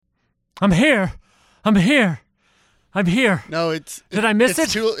I'm here. I'm here. I'm here. No, Did I miss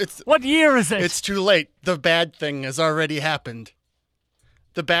it? What year is it? It's too late. The bad thing has already happened.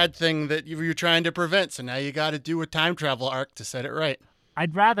 The bad thing that you're trying to prevent. So now you got to do a time travel arc to set it right.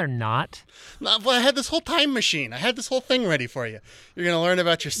 I'd rather not. No, well, I had this whole time machine. I had this whole thing ready for you. You're going to learn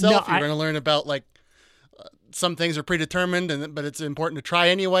about yourself. You're going to learn about, like, some things are predetermined, but it's important to try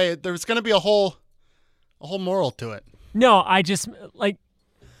anyway. There's going to be a whole moral to it. No, I just, like,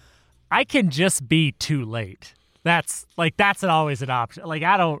 I can just be too late. That's always an option. Like,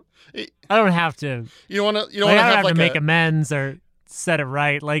 I don't have to. You don't want to. I don't have to make amends or set it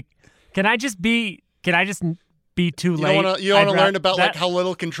right. Like, can I just be too late? You don't want to learn about like how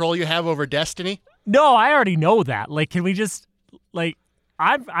little control you have over destiny? No, I already know that. Like, can we just, like,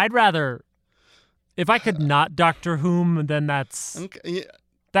 I'd rather, if I could not Doctor Whom, then that's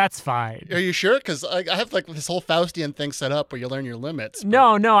fine. Are you sure? Because I have like this whole Faustian thing set up where you learn your limits.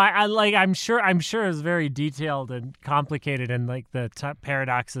 No, I'm sure it's very detailed and complicated, and like the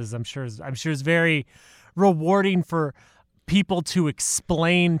paradoxes. I'm sure it's very rewarding for people to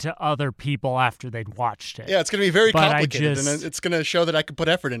explain to other people after they'd watched it. Yeah, it's going to be very complicated, and it's going to show that I can put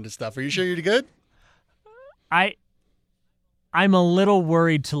effort into stuff. Are you sure you're good? I'm a little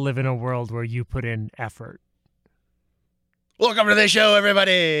worried to live in a world where you put in effort. Welcome to the show,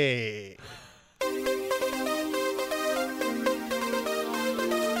 everybody.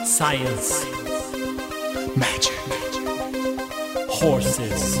 Science. Magic.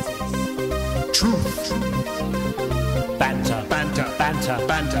 Horses. Truth. Banter. Banter. Banter.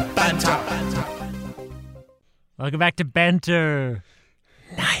 Banter. Banter. Welcome back to Banter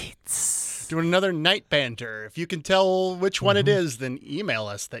Nights. Doing another night banter. If you can tell which one it is, then email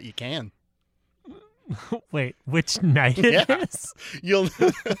us that you can. Wait, which night it is?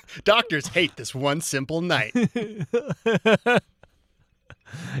 Doctors hate this one simple night.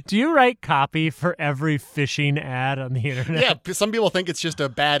 Do you write copy for every phishing ad on the internet? Yeah, some people think it's just a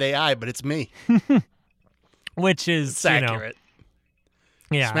bad AI, but it's me. Which is, it's accurate.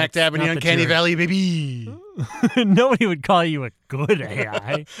 Yeah, smack dab in the uncanny valley, baby. Nobody would call you a good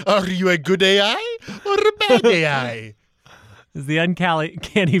AI. Are you a good AI or a bad AI? Is the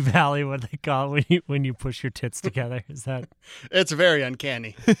uncanny valley what they call it when you push your tits together? Is that? It's very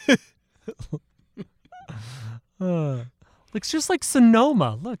uncanny. Looks just like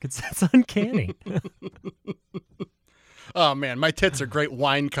Sonoma. Look, it's uncanny. Oh man, my tits are great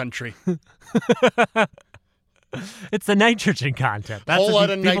wine country. It's the nitrogen content. That's whole lot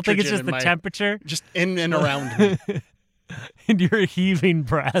of people nitrogen think it's just the temperature, just in and around me. And your heaving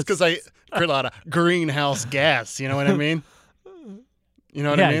breasts. Because I create a lot of greenhouse gas. You know what I mean? You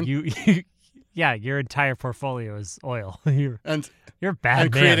know what I mean? Your entire portfolio is oil. You're a bad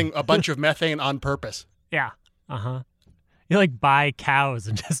and man. Creating a bunch of methane on purpose. Yeah. You like buy cows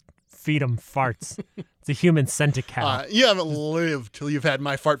and just feed them farts. It's a human scented cow. You haven't lived till you've had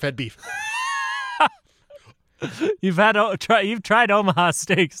my fart-fed beef. You've tried Omaha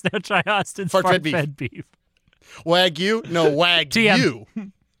steaks. Now try Austin's fart-fed beef. Wagyu? No, Wagyu.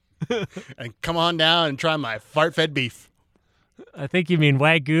 And come on down and try my fart-fed beef. I think you mean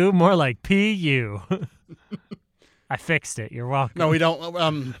Wagyu, more like P-U. I fixed it. You're welcome. No, we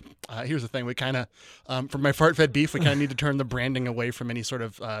don't. Here's the thing. We kind of, for my fart-fed beef, we kind of need to turn the branding away from any sort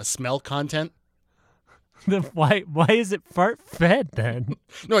of smell content. Why is it fart-fed then?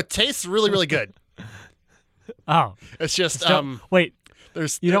 No, it tastes really, really good. Oh. It's just, wait.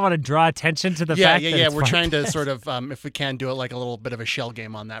 You don't want to to draw attention to the fact that it's we're trying to sort of, if we can, do it like a little bit of a shell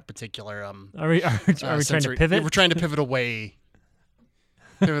game on that particular. Are we trying to pivot? We're trying to pivot away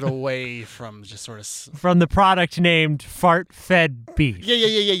from just sort of from the product named fart-fed beef.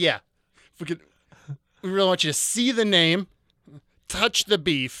 Yeah. We really want you to see the name, touch the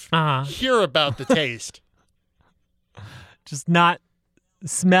beef, hear about the taste. Just not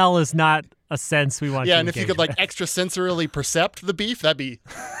smell is not a sense we want. Yeah, and if you could like extrasensorily percept the beef, that'd be,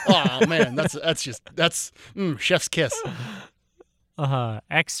 oh man, that's chef's kiss.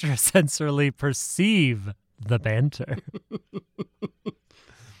 Extrasensorily perceive the banter.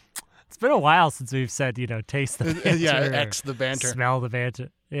 It's been a while since we've said, taste the banter. Yeah, X the banter. Smell the banter.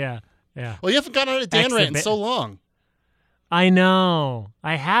 Yeah. Well, you haven't gone on a Dan rant in so long. I know.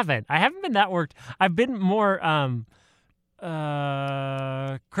 I haven't been that worked. I've been more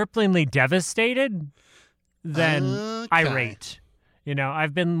cripplingly devastated than irate.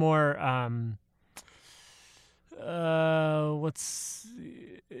 I've been more what's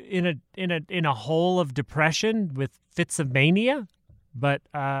in a hole of depression with fits of mania. But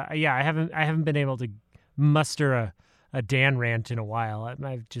I haven't been able to muster a Dan rant in a while.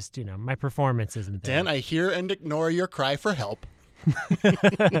 I've just, my performance isn't there. Dan, I hear and ignore your cry for help.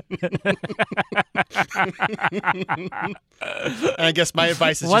 And I guess my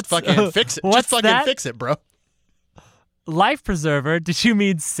advice is just fucking fix it. Just fucking fix it, bro. Life preserver? Did you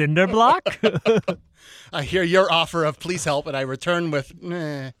mean cinder block? I hear your offer of please help, and I return with,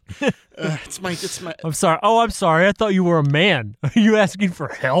 it's my. I'm sorry. Oh, I'm sorry. I thought you were a man. Are you asking for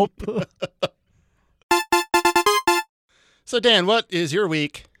help? So, Dan, what is your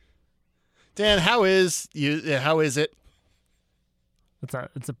week? Dan, how is you? How is it?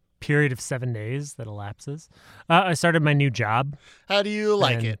 It's a period of 7 days that elapses. I started my new job. How do you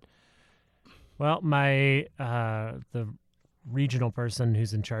like it? Well, my the regional person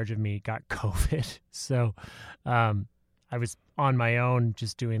who's in charge of me got COVID, so I was on my own,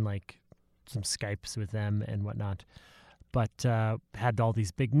 just doing like some Skypes with them and whatnot. But had all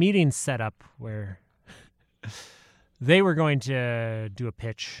these big meetings set up where they were going to do a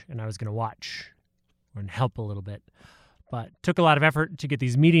pitch, and I was going to watch and help a little bit. But took a lot of effort to get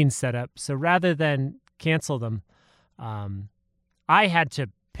these meetings set up. So rather than cancel them, I had to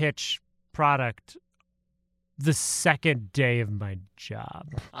pitch product the second day of my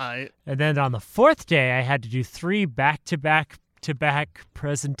job. And then on the fourth day, I had to do 3 back-to-back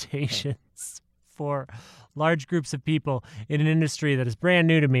presentations for large groups of people in an industry that is brand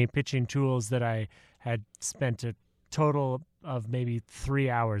new to me, pitching tools that I had spent a total of maybe 3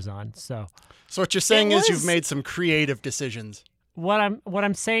 hours on. So what you're saying is you've made some creative decisions. What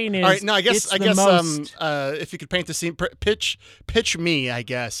I'm saying is, all right. No, I guess if you could paint the scene, pitch me, I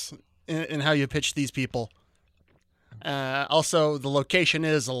guess, in how you pitch these people. Also, the location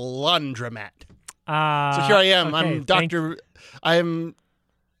is a laundromat. So here I am. Okay, I'm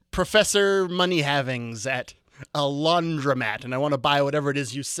Professor Moneyhavings at a laundromat, and I want to buy whatever it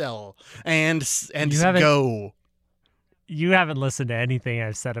is you sell. And go. You haven't listened to anything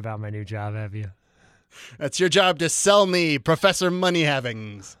I've said about my new job, have you? That's your job, to sell me, Professor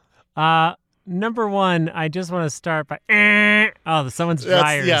Moneyhavings. Number one, I just want to start by someone's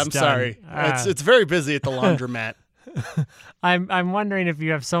dryer. Yeah, I'm done. Sorry. It's very busy at the laundromat. I'm wondering if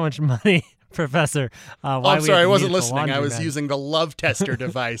you have so much money, Professor. I'm sorry, I wasn't listening. I was using the love tester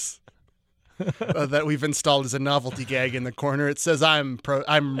device that we've installed as a novelty gag in the corner. It says I'm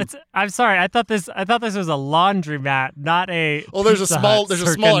sorry. I thought this was a laundromat, not a. Well, there's a small arcade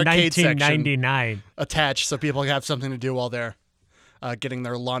 1999 section attached, so people have something to do while they're getting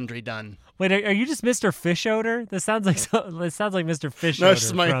their laundry done. Wait, are you just Mr. Fish Odor? This sounds like Mr. Fish Odor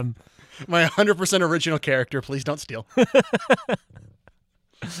from my 100% original character. Please don't steal.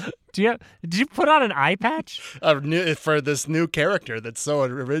 Did you put on an eye patch for this new character that's so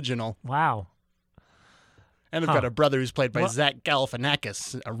original? Wow. And I've got a brother who's played by Zach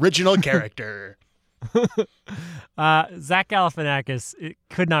Galifianakis, original character. Zach Galifianakis, it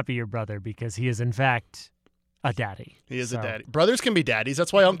could not be your brother because he is in fact a daddy. He is a daddy. Brothers can be daddies.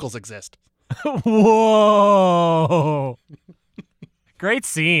 That's why uncles exist. Whoa. Great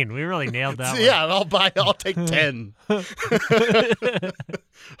scene. We really nailed that one. Yeah, I'll take 10.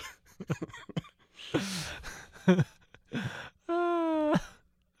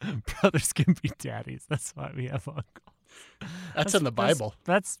 Brothers can be daddies. That's why we have uncles. That's in the Bible.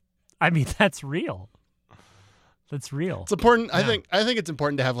 That's real. That's real. It's important. Yeah. I think it's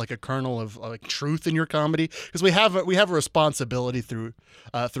important to have like a kernel of like truth in your comedy, because we have a responsibility through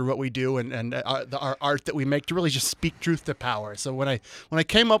what we do and our art that we make to really just speak truth to power. So when I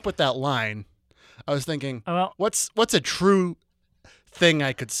came up with that line, I was thinking, what's a true thing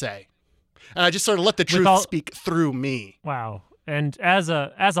I could say, and I just sort of let the truth speak through me. Wow. And as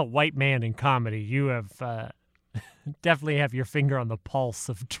a white man in comedy, you have definitely have your finger on the pulse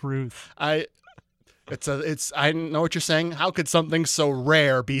of truth. I know what you're saying. How could something so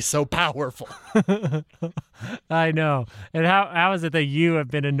rare be so powerful? I know. And how is it that you have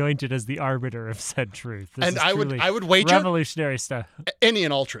been anointed as the arbiter of said truth? This I would wager revolutionary stuff. Any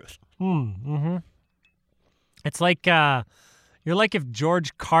and all truth. Mm-hmm. It's like you're like if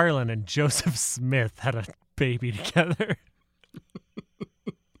George Carlin and Joseph Smith had a baby together.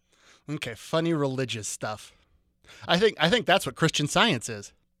 Okay, funny religious stuff. I think that's what Christian Science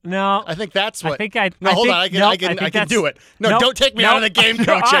is. No, I think that's what. I think I. No, I hold think, on. I can do it. No, nope, don't take me out of the game,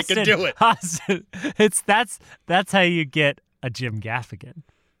 Coach. Austin, I can do it. Austin, that's how you get a Jim Gaffigan.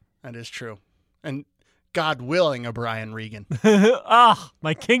 That is true, and God willing, a Brian Regan.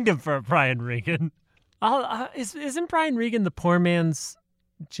 My kingdom for a Brian Regan. Isn't Brian Regan the poor man's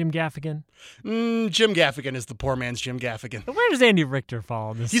Jim Gaffigan? Jim Gaffigan is the poor man's Jim Gaffigan. Where does Andy Richter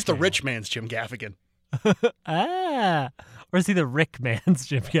fall on this? He's the rich man's Jim Gaffigan. Or is he the Rick man's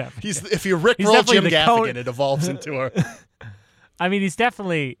Jim Gaffigan? If you Rickroll Jim Gaffigan, it evolves into a. I mean, he's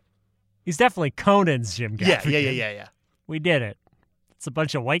definitely Conan's Jim Gaffigan. Yeah. We did it. It's a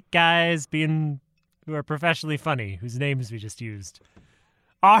bunch of white guys who are professionally funny, whose names we just used.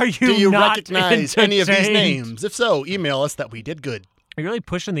 Are you Do you not recognize any of these entertained? names? If so, email us that we did good. You're really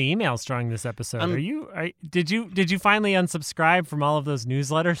pushing the email strong this episode. Did you finally unsubscribe from all of those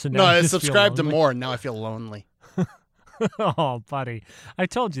newsletters? And No, now you I just feel subscribed to lonely? more, and now I feel lonely. Oh, buddy. I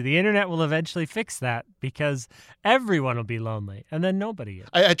told you, the internet will eventually fix that because everyone will be lonely, and then nobody is.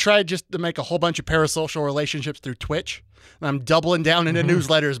 I tried just to make a whole bunch of parasocial relationships through Twitch, and I'm doubling down into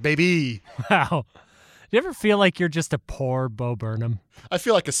newsletters, baby. Wow. Do you ever feel like you're just a poor Bo Burnham? I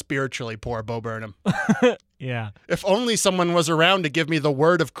feel like a spiritually poor Bo Burnham. Yeah. If only someone was around to give me the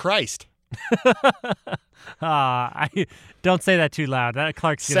word of Christ. I don't say that too loud. That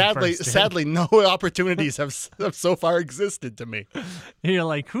Clark's gonna Sadly, no opportunities have so far existed to me. You're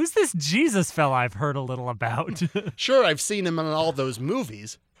like, who's this Jesus fella I've heard a little about? Sure, I've seen him in all those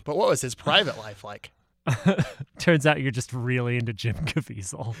movies, but what was his private life like? Turns out you're just really into Jim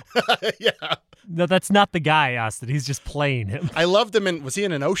Caviezel. Yeah. No, that's not the guy, Austin. He's just playing him. I loved him was he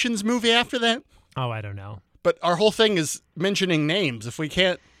in an Oceans movie after that? Oh, I don't know. But our whole thing is mentioning names. If we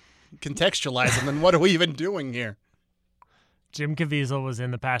can't contextualize them, then what are we even doing here? Jim Caviezel was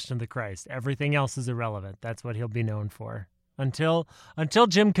in The Passion of the Christ. Everything else is irrelevant. That's what he'll be known for. Until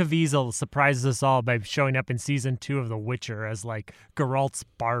Jim Caviezel surprises us all by showing up in season 2 of The Witcher as like Geralt's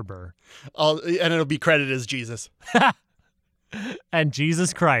barber. And it'll be credited as Jesus. And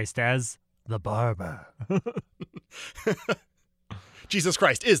Jesus Christ as the barber. Jesus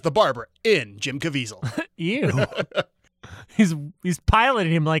Christ is the barber in Jim Caviezel. Ew. He's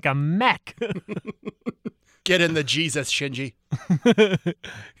piloting him like a mech. Get in the Jesus, Shinji.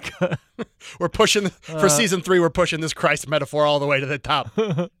 We're pushing, for season 3, we're pushing this Christ metaphor all the way to the top.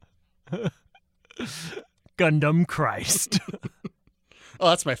 Gundam Christ. Oh,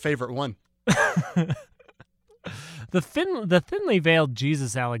 that's my favorite one. The thinly veiled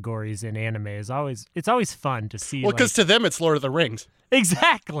Jesus allegories in anime is always fun to see. Well, because to them it's Lord of the Rings.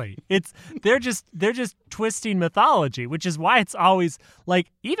 Exactly. They're just twisting mythology, which is why it's always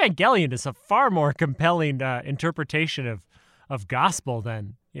like Evangelion is a far more compelling interpretation of gospel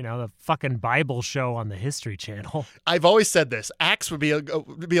than, the fucking Bible show on the History Channel. I've always said this. Acts would be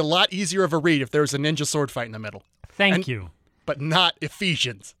a lot easier of a read if there was a ninja sword fight in the middle. Thank you. But not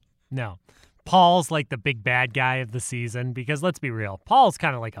Ephesians. No. Paul's like the big bad guy of the season because let's be real, Paul's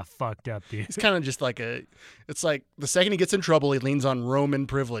kind of like a fucked up dude. He's kind of just like it's like the second he gets in trouble, he leans on Roman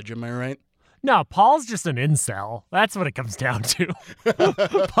privilege. Am I right? No, Paul's just an incel. That's what it comes down to.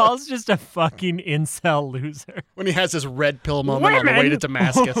 Paul's just a fucking incel loser. When he has his red pill moment on the way to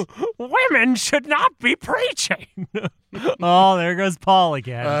Damascus. Women should not be preaching. Oh, there goes Paul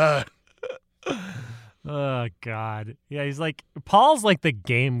again. Oh, God. Yeah, Paul's like the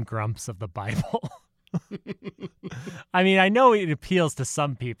Game Grumps of the Bible. I mean, I know it appeals to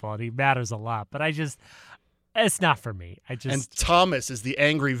some people and he matters a lot, but it's not for me. And Thomas is the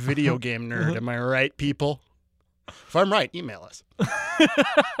angry video game nerd. Am I right, people? If I'm right, email us.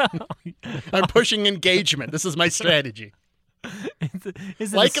 I'm pushing engagement. This is my strategy. Is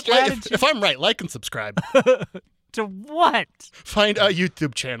it a strategy? If I'm right, like and subscribe. To what? Find a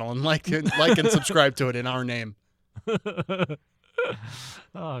YouTube channel and like and subscribe to it in our name. Oh,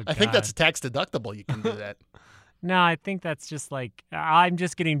 God. I think that's tax deductible. You can do that. No, I think that's just like, I'm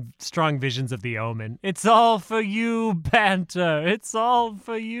just getting strong visions of The Omen. It's all for you, Banter. It's all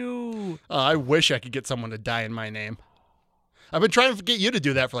for you. I wish I could get someone to die in my name. I've been trying to get you to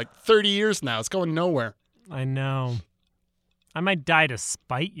do that for like 30 years now. It's going nowhere. I know. I might die to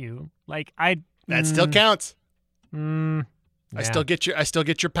spite you. That still counts. Yeah. I still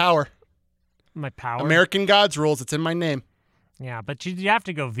get your power. My power? American Gods rules. It's in my name. Yeah, but you have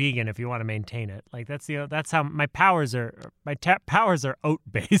to go vegan if you want to maintain it. Like that's how my powers are. Powers are oat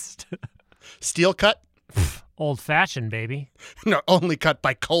based. Steel cut? Old fashioned, baby. No, only cut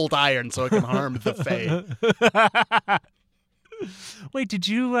by cold iron so it can harm the Fae. Wait, did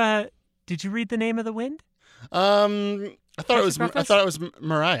you read The Name of the Wind? I thought it was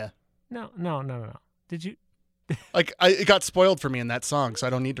Mariah. No. Did you? It got spoiled for me in that song, so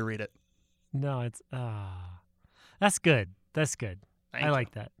I don't need to read it. No, it's that's good. That's good. I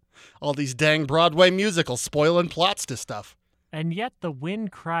like that. All these dang Broadway musicals spoiling plots to stuff. And yet the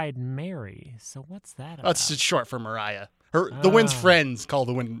wind cried Mary. So what's that about? That's just short for Mariah. The Wind's friends call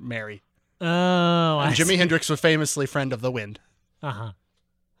the Wind Mary. Oh, and Jimi Hendrix was famously friend of the Wind. Uh-huh.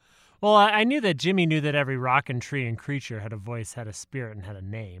 Well, I knew that Jimmy knew that every rock and tree and creature had a voice, had a spirit, and had a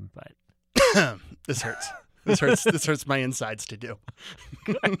name, but... This hurts. This hurts my insides to do.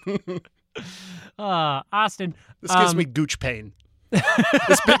 Austin. This gives me gooch pain.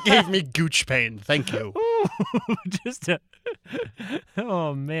 This bit gave me gooch pain. Thank you. Just a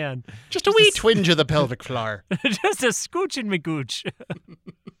Oh, man. Just a wee twinge of the pelvic floor. Just a scooch and magooch.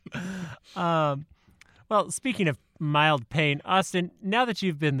 Well, speaking of mild pain, Austin, now that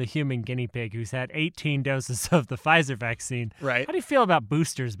you've been the human guinea pig who's had 18 doses of the Pfizer vaccine, Right. How do you feel about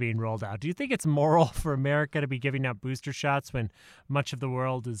boosters being rolled out? Do you think it's moral for America to be giving out booster shots when much of the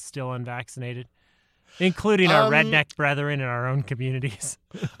world is still unvaccinated, including our redneck brethren in our own communities?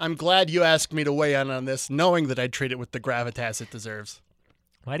 I'm glad you asked me to weigh in on this, knowing that I'd treat it with the gravitas it deserves.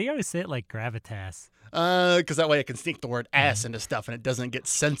 Why do you always say it like gravitas? Because that way I can sneak the word ass into stuff and it doesn't get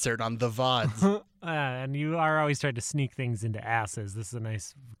censored on the VODs. And you are always trying to sneak things into asses. This is a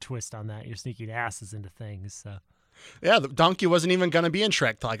nice twist on that. You're sneaking asses into things. So. Yeah, the donkey wasn't even going to be in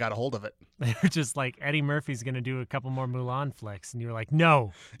Shrek till I got a hold of it. They were just like, Eddie Murphy's going to do a couple more Mulan flicks. And you were like,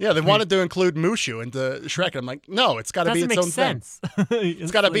 no. Yeah, they wanted to include Mushu into Shrek. And I'm like, no, it's got to be its own thing.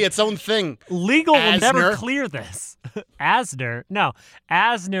 It's got to be its own thing. Legal will never Asner. clear this. Asner? No.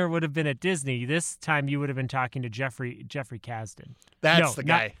 Asner would have been at Disney. This time you would have been talking to Jeffrey Kasdan. That's the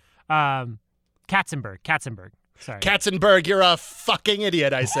guy. Katzenberg. Sorry. Katzenberg, you're a fucking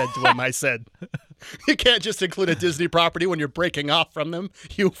idiot, I said to him. I said, you can't just include a Disney property when you're breaking off from them.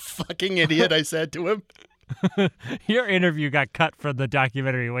 You fucking idiot, I said to him. Your interview got cut from the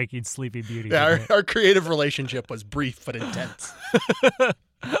documentary Waking Sleeping Beauty. Yeah, our creative relationship was brief but intense.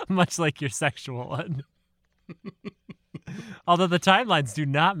 Much like your sexual one. Although the timelines do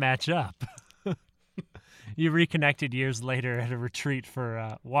not match up. You reconnected years later at a retreat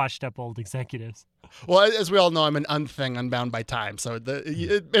for washed-up old executives. Well, as we all know, I'm an unthing unbound by time, so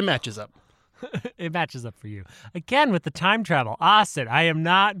it matches up. It matches up for you. Again, with the time travel. Austin, I am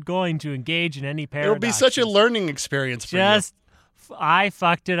not going to engage in any paradoxes. It'll be such a learning experience for you. I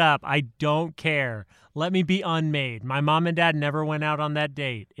fucked it up. I don't care. Let me be unmade. My mom and dad never went out on that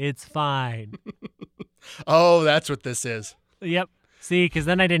date. It's fine. Oh, that's what this is. Yep. See, because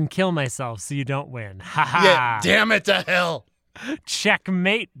then I didn't kill myself, so you don't win. Ha ha. Yeah, damn it to hell.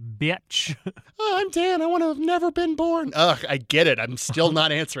 Checkmate, bitch. Oh, I'm Dan. I want to have never been born. Ugh, I get it. I'm still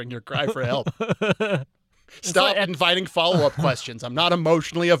not answering your cry for help. Stop inviting follow-up questions. I'm not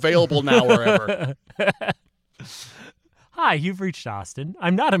emotionally available now or ever. Hi, you've reached Austin.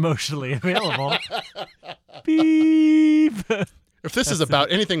 I'm not emotionally available. Beep. If this is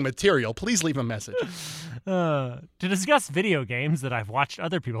about anything material, please leave a message. To discuss video games that I've watched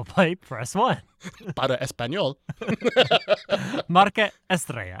other people play, press 1. Para español. Marca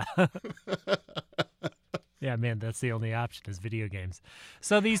Estrella. Yeah, man, that's the only option is video games.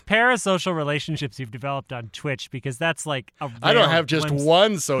 So these parasocial relationships you've developed on Twitch, because that's like a I don't have just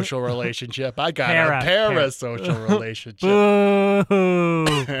one social relationship. I got a parasocial relationship. Boo!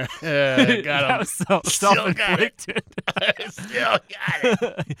 Got him. So self-inflicted. I still got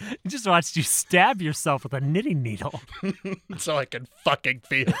it. I just watched you stab yourself with a knitting needle. So I can fucking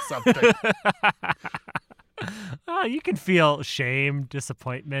feel something. Oh, you can feel shame,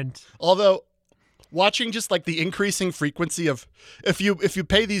 disappointment. Although, watching just like the increasing frequency of if you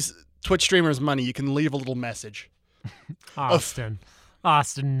pay these Twitch streamers money, you can leave a little message. Austin,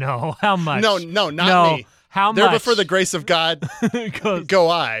 no. How much? No, not me. How There, much? but for the grace of God, go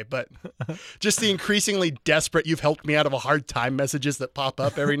I. But just the increasingly desperate, you've helped me out of a hard time messages that pop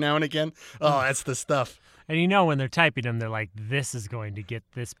up every now and again. Oh, that's the stuff. And you know when they're typing them, they're like, this is going to get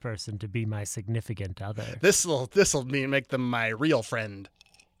this person to be my significant other. This'll make them my real friend.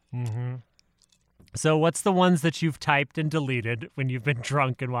 Mm-hmm. So what's the ones that you've typed and deleted when you've been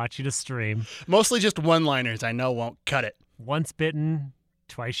drunk and watching a stream? Mostly just one-liners I know won't cut it. Once bitten,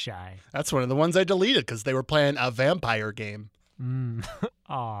 twice shy. That's one of the ones I deleted because they were playing a vampire game.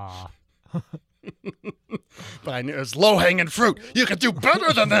 Aw. But I knew it was low-hanging fruit. You can do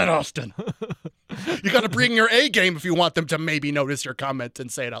better than that, Austin. You got to bring your A game if you want them to maybe notice your comment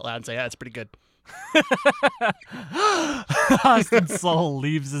and say it out loud and say, yeah, it's pretty good. Austin's soul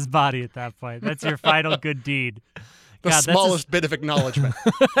leaves his body at that point. That's your final good deed. The smallest bit of acknowledgement.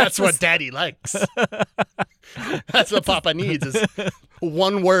 That's what Daddy likes. That's what Papa needs is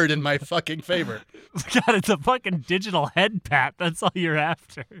one word in my fucking favor. God, it's a fucking digital head pat. That's all you're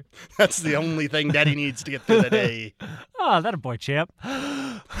after. That's the only thing Daddy needs to get through the day. Oh, that a boy, champ.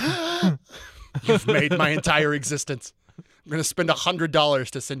 You've made my entire existence. I'm going to spend $100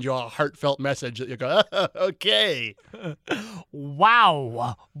 to send you a heartfelt message that you go, okay.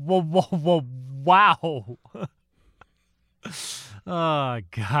 Wow. Wow. Oh,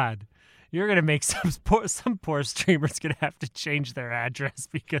 God. You're going to make some poor streamer's going to have to change their address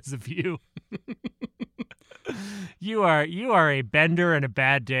because of you. You are a bender and a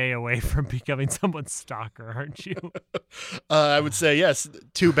bad day away from becoming someone's stalker, aren't you? I would say yes.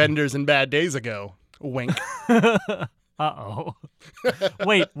 2 benders and bad days ago. Wink. Uh-oh.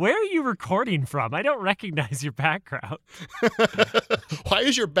 Wait, where are you recording from? I don't recognize your background. Why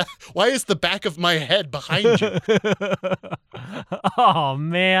is the back of my head behind you? Oh,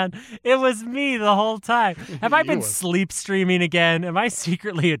 man. It was me the whole time. Have I been sleep streaming again? Am I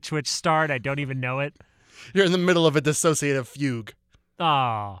secretly a Twitch star and I don't even know it? You're in the middle of a dissociative fugue.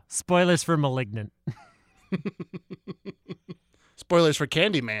 Oh, spoilers for Malignant. Spoilers for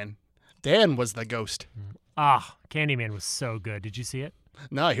Candyman. Dan was the ghost. Ah, Candyman was so good. Did you see it?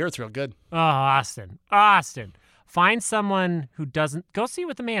 No, I hear it's real good. Oh, Austin. Find someone who doesn't. Go see it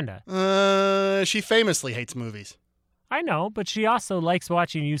with Amanda. She famously hates movies. I know, but she also likes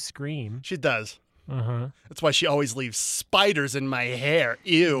watching you scream. She does. Uh-huh. That's why she always leaves spiders in my hair.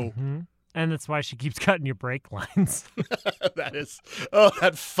 Ew. Mm-hmm. And that's why she keeps cutting your brake lines.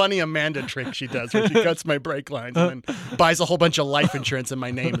 That funny Amanda trick she does where she cuts my brake lines and then buys a whole bunch of life insurance in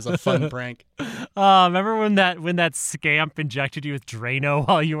my name as a fun prank. Remember when that scamp injected you with Drano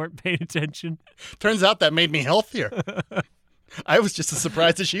while you weren't paying attention? Turns out that made me healthier. I was just as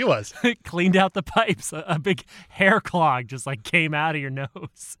surprised as she was. It cleaned out the pipes. A big hair clog just like came out of your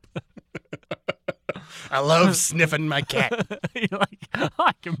nose. I love sniffing my cat. You're like,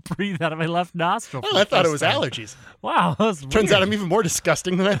 I can breathe out of my left nostril. Oh, I thought it was allergies. Wow. Turns out I'm even more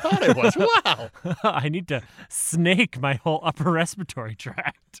disgusting than I thought I was. Wow. I need to snake my whole upper respiratory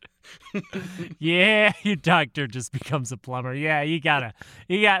tract. Yeah, your doctor just becomes a plumber. Yeah, we gotta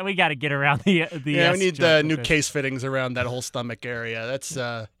get around the. Yeah, we need new case fittings around that whole stomach area. That's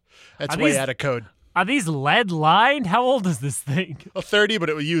way out of code. Are these lead lined? How old is this thing? 30, but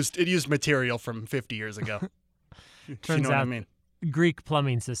it used material from 50 years ago. Turns you know out, what I mean. Greek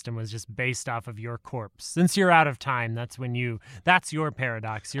plumbing system was just based off of your corpse. Since you're out of time, that's your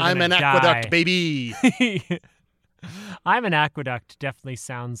paradox. I'm an aqueduct, baby. I'm an aqueduct definitely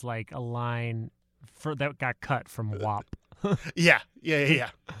sounds like a line that got cut from WAP. Yeah.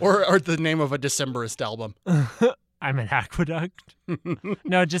 Or the name of a Decemberist album. I'm an aqueduct?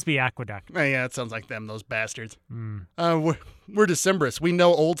 No, it'd just be aqueduct. Oh, yeah, it sounds like them, those bastards. Mm. We're Decemberists. We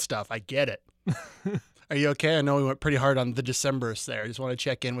know old stuff. I get it. Are you okay? I know we went pretty hard on the Decemberists there. I just want to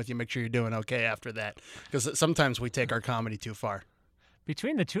check in with you, make sure you're doing okay after that. Because sometimes we take our comedy too far.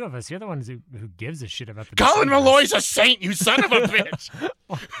 Between the two of us, you're the ones who gives a shit about the Colin Malloy's a saint, you son of a bitch!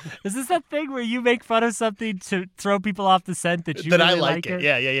 Is this that thing where you make fun of something to throw people off the scent that you that really I like it?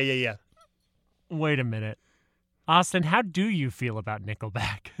 It? Yeah. Wait a minute. Austin, how do you feel about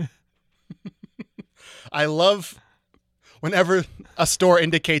Nickelback? I love whenever a store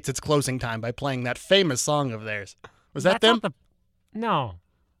indicates its closing time by playing that famous song of theirs. Was that them? No.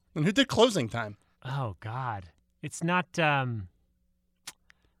 And who did Closing Time? Oh, God. It's not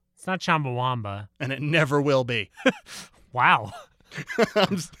Chumbawamba. And it never will be. Wow.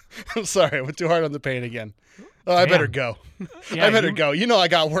 I'm sorry. I went too hard on the pain again. Oh, I better go. Yeah, I better go. You know I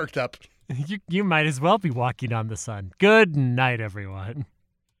got worked up. You might as well be walking on the sun. Good night, everyone.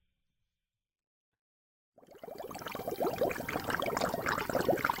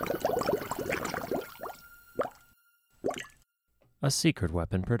 A Secret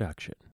Weapon production.